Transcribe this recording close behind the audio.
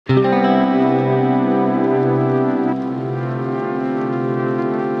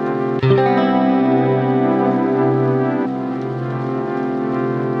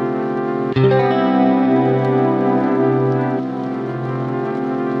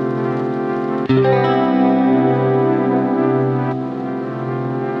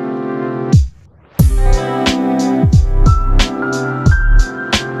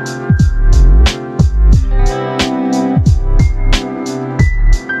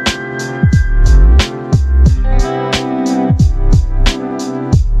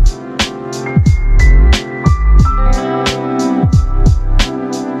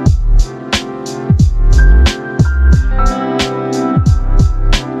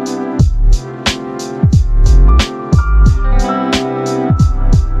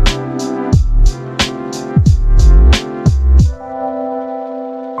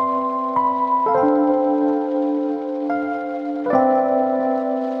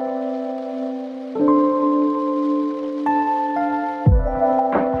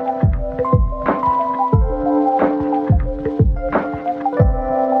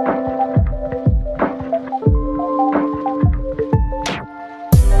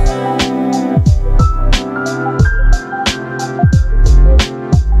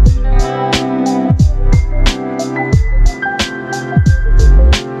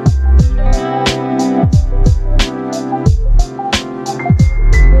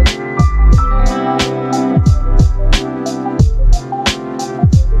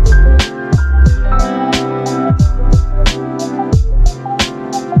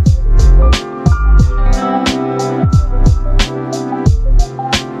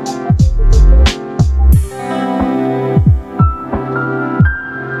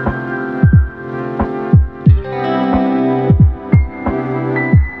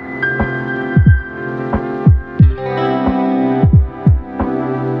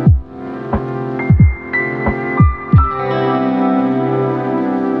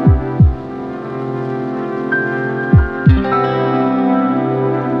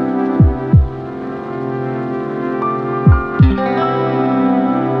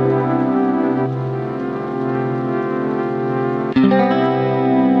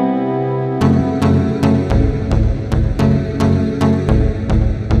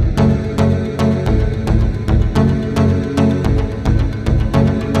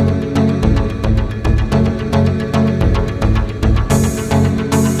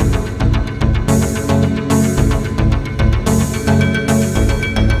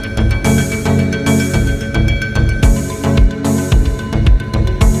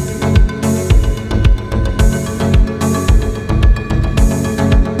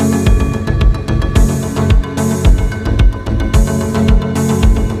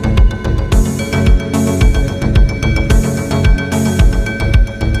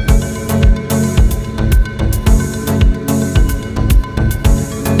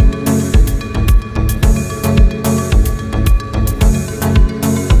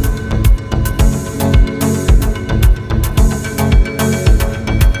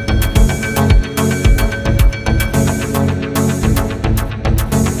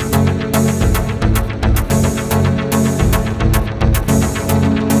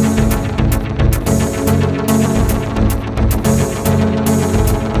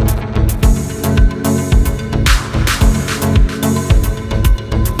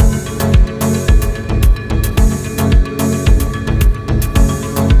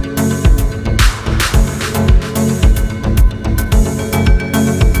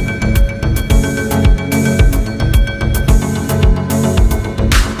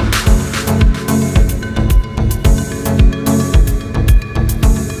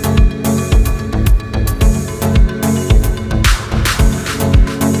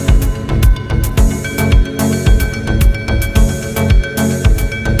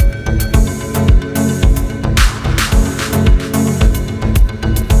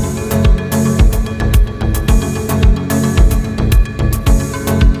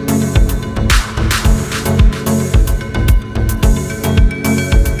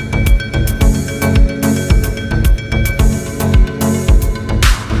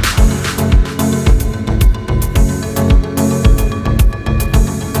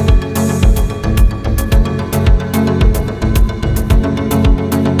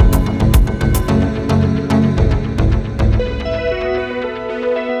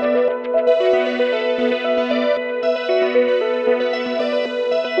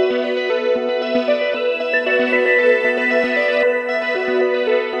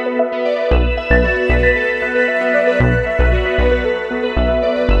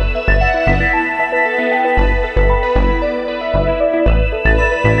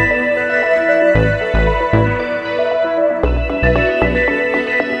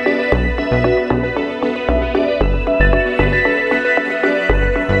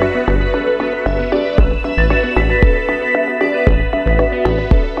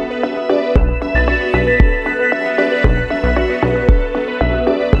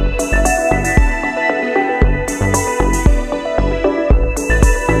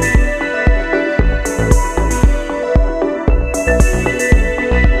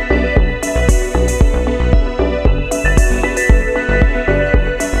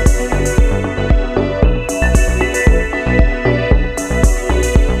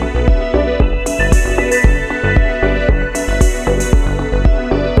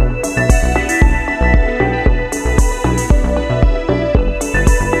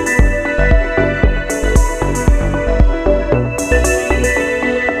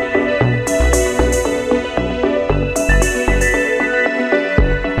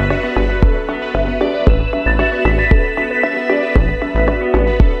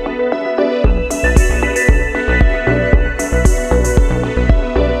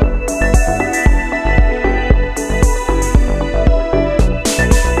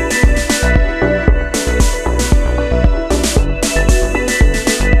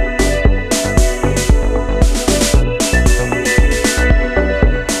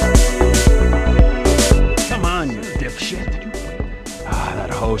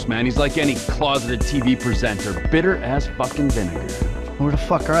host, man. He's like any closeted TV presenter, bitter as fucking vinegar. Where the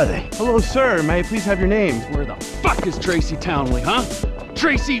fuck are they? Hello, sir. May I please have your name? Where the fuck is Tracy Townley, huh?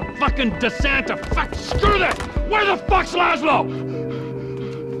 Tracy fucking DeSanta. Fuck, screw that! Where the fuck's Laszlo?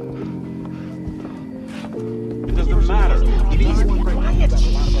 It doesn't matter. Please be quiet.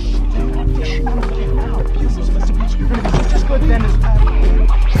 Just go Dennis.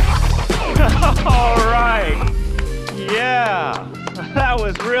 All right. Yeah. That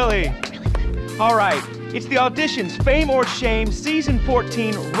was really... All right. It's the auditions, Fame or Shame, Season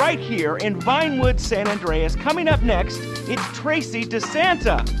 14, right here in Vinewood, San Andreas. Coming up next, it's Tracy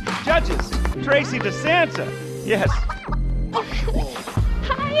DeSanta. Judges, Tracy DeSanta. Yes.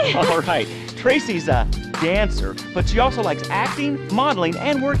 Hi. All right. Tracy's a dancer, but she also likes acting, modeling,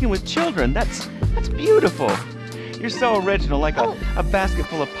 and working with children. That's beautiful. You're so original, like a basket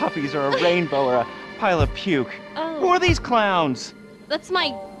full of puppies or a rainbow or a pile of puke. Oh. Who are these clowns? That's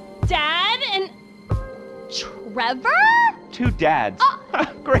my dad and Trevor? Two dads.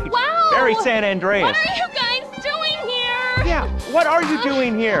 Great. Wow. Very San Andreas. What are you guys doing here? Yeah, what are you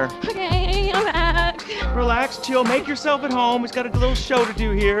doing here? Okay, I'm back. Relax, chill, make yourself at home. He's got a little show to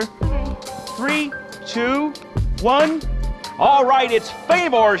do here. Okay. 3, 2, 1. All right, it's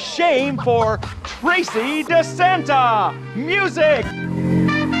Fame or Shame for Tracy DeSanta. Music!